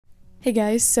Hey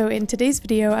guys, so in today's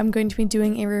video I'm going to be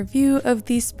doing a review of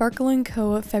the Sparkle &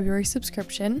 Co. February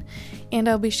subscription, and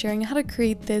I'll be sharing how to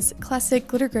create this classic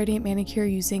glitter gradient manicure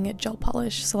using gel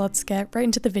polish. So let's get right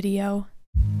into the video.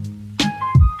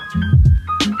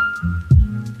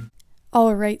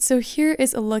 Alright, so here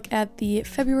is a look at the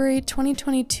February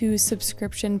 2022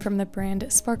 subscription from the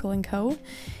brand Sparkle & Co.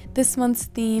 This month's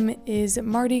theme is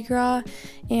Mardi Gras,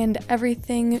 and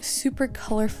everything super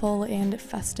colorful and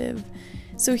festive.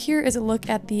 So here is a look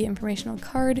at the informational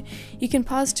card. You can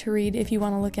pause to read if you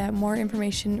want to look at more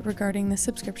information regarding the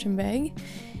subscription bag.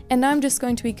 And now I'm just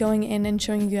going to be going in and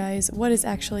showing you guys what is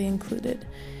actually included.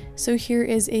 So here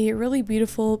is a really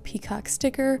beautiful peacock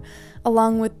sticker,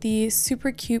 along with the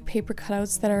super cute paper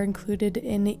cutouts that are included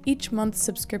in each month's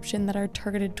subscription that are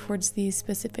targeted towards the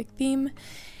specific theme.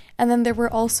 And then there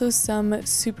were also some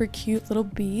super cute little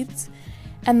beads.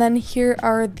 And then here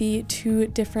are the two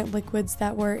different liquids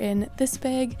that were in this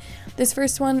bag. This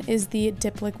first one is the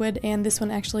dip liquid, and this one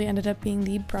actually ended up being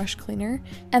the brush cleaner.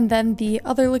 And then the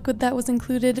other liquid that was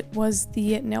included was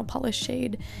the nail polish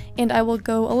shade. And I will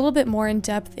go a little bit more in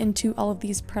depth into all of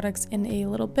these products in a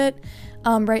little bit.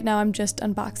 Right now I'm just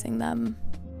unboxing them.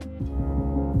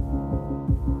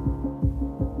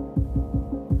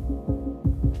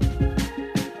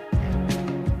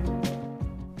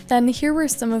 Then here were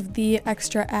some of the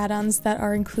extra add-ons that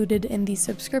are included in the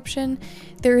subscription.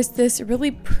 There is this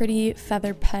really pretty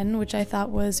feather pen, which I thought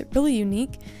was really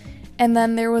unique. And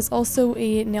then there was also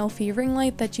a nail-fee ring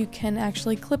light that you can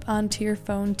actually clip onto your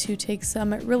phone to take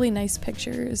some really nice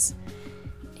pictures.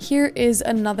 Here is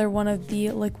another one of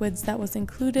the liquids that was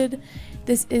included.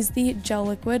 This is the gel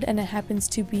liquid, and it happens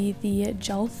to be the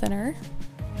gel thinner.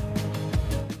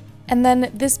 And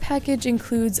then this package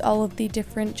includes all of the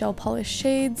different gel polish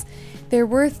shades. There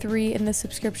were 3 in the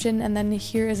subscription, and then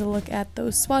here is a look at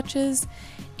those swatches,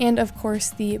 and of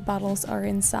course the bottles are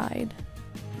inside.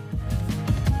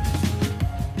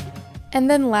 And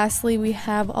then lastly we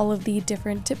have all of the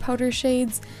different tip powder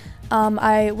shades.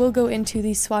 I will go into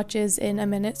these swatches in a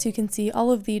minute so you can see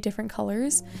all of the different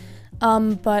colors.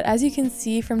 But as you can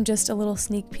see from just a little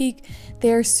sneak peek,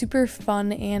 they're super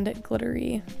fun and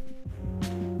glittery.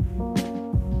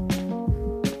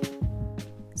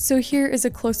 So here is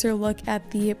a closer look at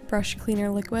the brush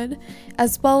cleaner liquid,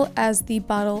 as well as the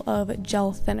bottle of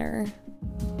gel thinner.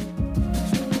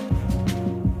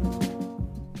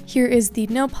 Here is the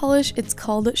nail polish. It's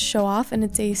called Show Off, and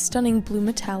it's a stunning blue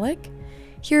metallic.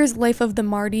 Here's Life of the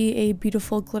Mardi, a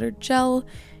beautiful glittered gel.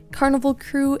 Carnival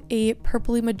Crew, a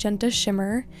purpley magenta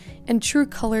shimmer. And True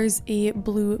Colors, a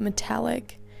blue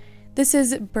metallic. This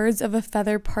is Birds of a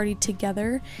Feather Party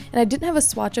Together, and I didn't have a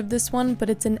swatch of this one, but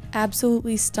it's an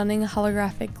absolutely stunning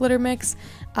holographic glitter mix.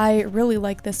 I really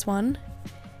like this one.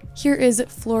 Here is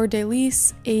Fleur de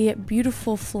Lis, a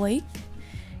beautiful flake.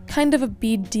 Kind of a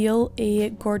Bead Deal,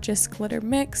 a gorgeous glitter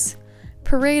mix.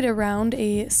 Parade Around,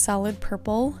 a solid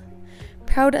purple.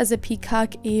 Proud as a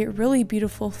Peacock, a really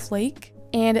beautiful flake.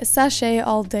 And Sachet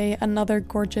All Day, another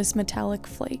gorgeous metallic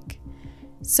flake.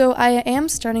 So I am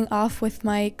starting off with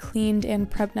my cleaned and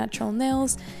prepped natural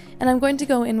nails, and I'm going to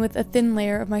go in with a thin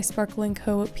layer of my Sparkle &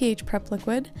 Co. pH prep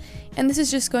liquid, and this is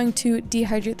just going to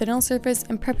dehydrate the nail surface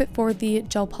and prep it for the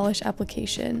gel polish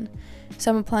application.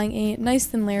 So I'm applying a nice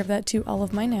thin layer of that to all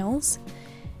of my nails.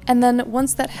 And then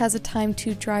once that has a time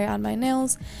to dry on my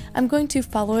nails, I'm going to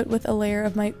follow it with a layer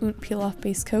of my OONT Peel Off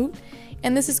Base Coat,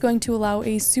 and this is going to allow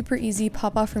a super easy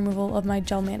pop-off removal of my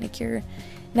gel manicure.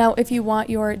 Now, if you want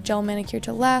your gel manicure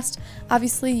to last,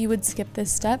 obviously you would skip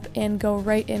this step and go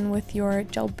right in with your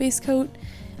gel base coat.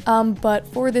 But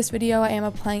for this video, I am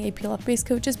applying a peel-off base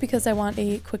coat just because I want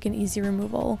a quick and easy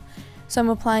removal. So I'm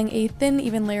applying a thin,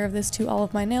 even layer of this to all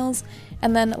of my nails,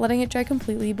 and then letting it dry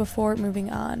completely before moving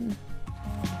on.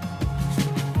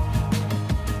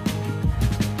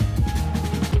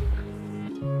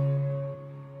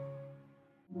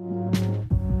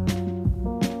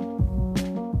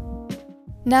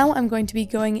 Now I'm going to be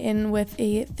going in with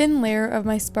a thin layer of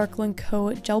my Sparkle &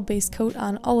 Co. gel base coat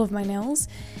on all of my nails,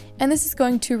 and this is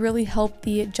going to really help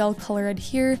the gel color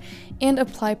adhere and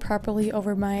apply properly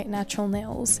over my natural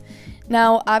nails.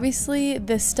 Now obviously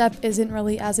this step isn't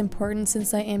really as important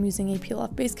since I am using a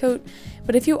peel-off base coat,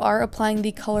 but if you are applying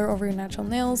the color over your natural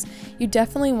nails, you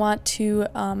definitely want to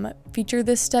feature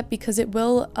this step because it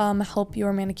will help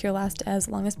your manicure last as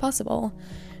long as possible.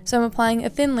 So I'm applying a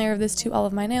thin layer of this to all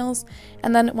of my nails,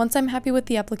 and then once I'm happy with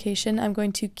the application, I'm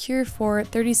going to cure for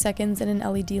 30 seconds in an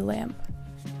LED lamp.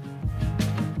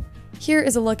 Here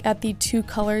is a look at the two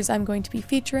colors I'm going to be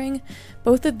featuring.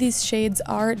 Both of these shades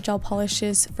are gel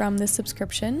polishes from this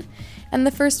subscription, and the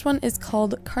first one is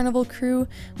called Carnival Crew,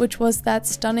 which was that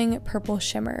stunning purple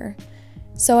shimmer.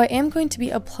 So I am going to be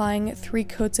applying 3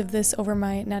 coats of this over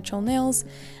my natural nails.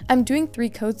 I'm doing 3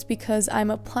 coats because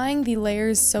I'm applying the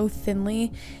layers so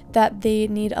thinly that they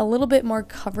need a little bit more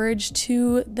coverage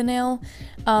to the nail.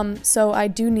 So I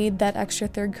do need that extra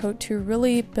 3rd coat to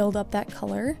really build up that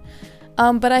color.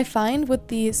 But I find with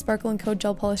the Sparkle & Co.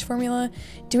 gel polish formula,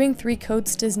 doing 3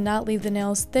 coats does not leave the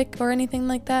nails thick or anything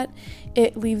like that.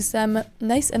 It leaves them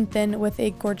nice and thin with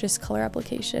a gorgeous color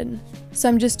application. So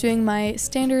I'm just doing my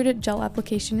standard gel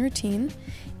application routine,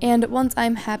 and once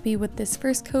I'm happy with this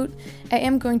first coat, I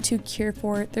am going to cure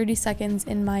for 30 seconds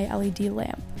in my LED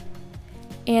lamp.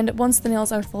 And once the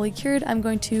nails are fully cured, I'm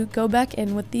going to go back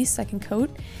in with the second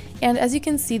coat. And as you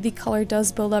can see, the color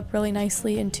does build up really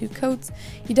nicely in 2 coats.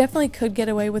 You definitely could get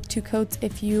away with 2 coats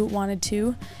if you wanted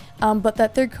to, but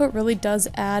that 3rd coat really does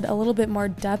add a little bit more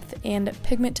depth and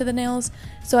pigment to the nails,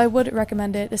 so I would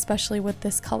recommend it, especially with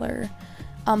this color.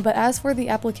 But as for the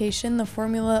application, the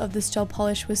formula of this gel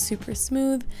polish was super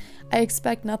smooth. I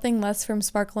expect nothing less from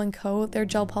Sparkle & Co. Their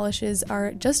gel polishes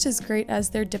are just as great as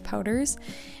their dip powders,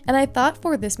 and I thought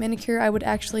for this manicure I would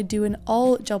actually do an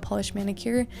all gel polish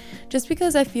manicure, just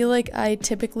because I feel like I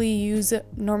typically use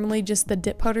normally just the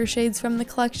dip powder shades from the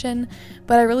collection,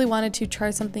 but I really wanted to try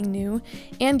something new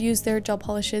and use their gel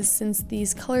polishes since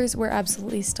these colors were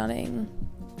absolutely stunning.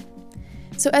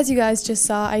 So as you guys just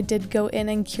saw, I did go in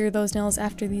and cure those nails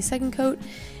after the second coat,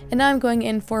 and now I'm going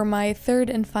in for my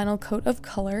 3rd and final coat of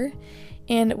color.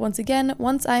 And once again,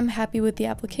 once I'm happy with the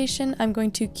application, I'm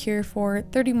going to cure for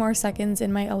 30 more seconds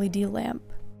in my LED lamp.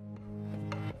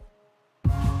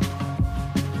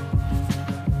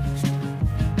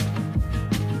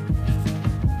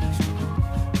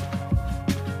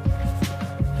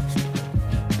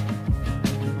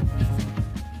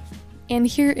 And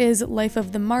here is Life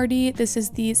of the Mardi. This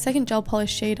is the second gel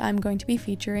polish shade I'm going to be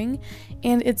featuring,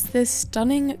 and it's this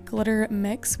stunning glitter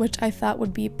mix, which I thought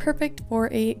would be perfect for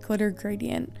a glitter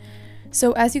gradient.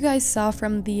 So as you guys saw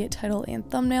from the title and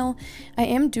thumbnail, I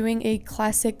am doing a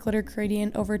classic glitter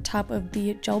gradient over top of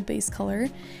the gel base color,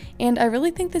 and I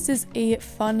really think this is a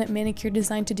fun manicure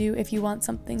design to do if you want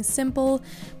something simple,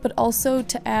 but also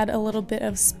to add a little bit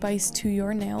of spice to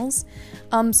your nails.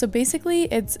 So basically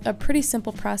it's a pretty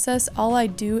simple process. All I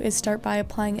do is start by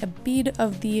applying a bead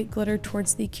of the glitter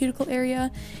towards the cuticle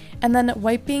area, and then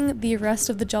wiping the rest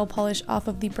of the gel polish off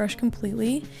of the brush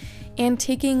completely, and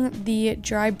taking the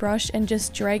dry brush and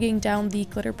just dragging down the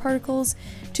glitter particles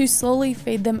to slowly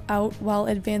fade them out while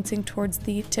advancing towards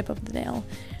the tip of the nail.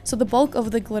 So the bulk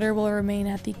of the glitter will remain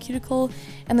at the cuticle,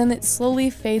 and then it slowly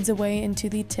fades away into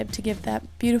the tip to give that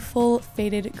beautiful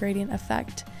faded gradient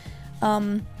effect.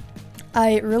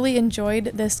 I really enjoyed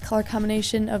this color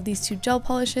combination of these 2 gel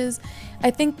polishes.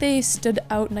 I think they stood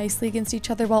out nicely against each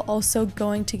other while also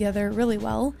going together really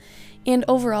well, and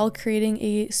overall creating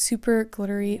a super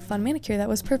glittery fun manicure that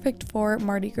was perfect for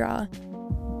Mardi Gras.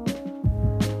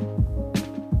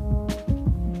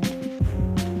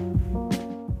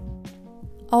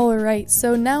 Alright,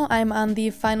 so now I'm on the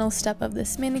final step of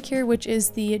this manicure, which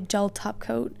is the gel top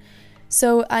coat.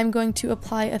 So I'm going to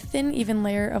apply a thin, even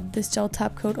layer of this gel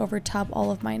top coat over top all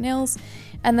of my nails,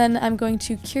 and then I'm going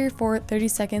to cure for 30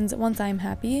 seconds once I'm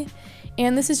happy.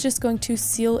 And this is just going to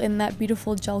seal in that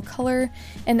beautiful gel color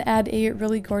and add a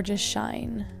really gorgeous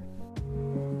shine.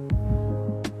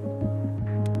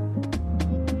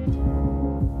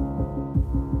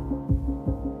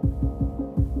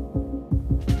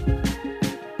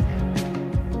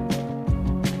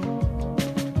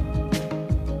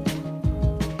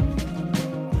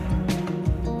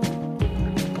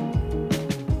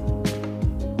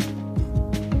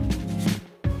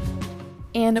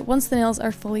 And once the nails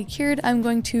are fully cured, I'm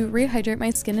going to rehydrate my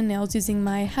skin and nails using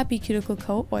my Happy Cuticle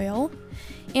Co. oil.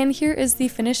 And here is the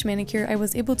finished manicure I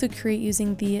was able to create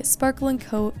using the Sparkle &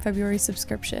 Co. February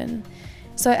subscription.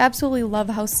 So I absolutely love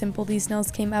how simple these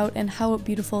nails came out and how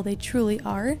beautiful they truly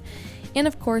are. And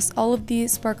of course, all of the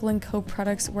Sparkle & Co.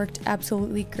 products worked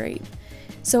absolutely great.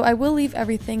 So I will leave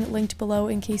everything linked below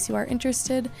in case you are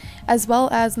interested, as well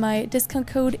as my discount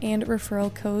code and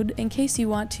referral code in case you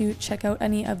want to check out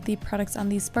any of the products on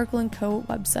the Sparkle & Co.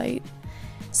 website.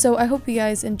 So I hope you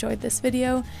guys enjoyed this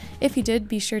video. If you did,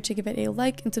 be sure to give it a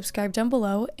like and subscribe down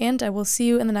below, and I will see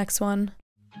you in the next one.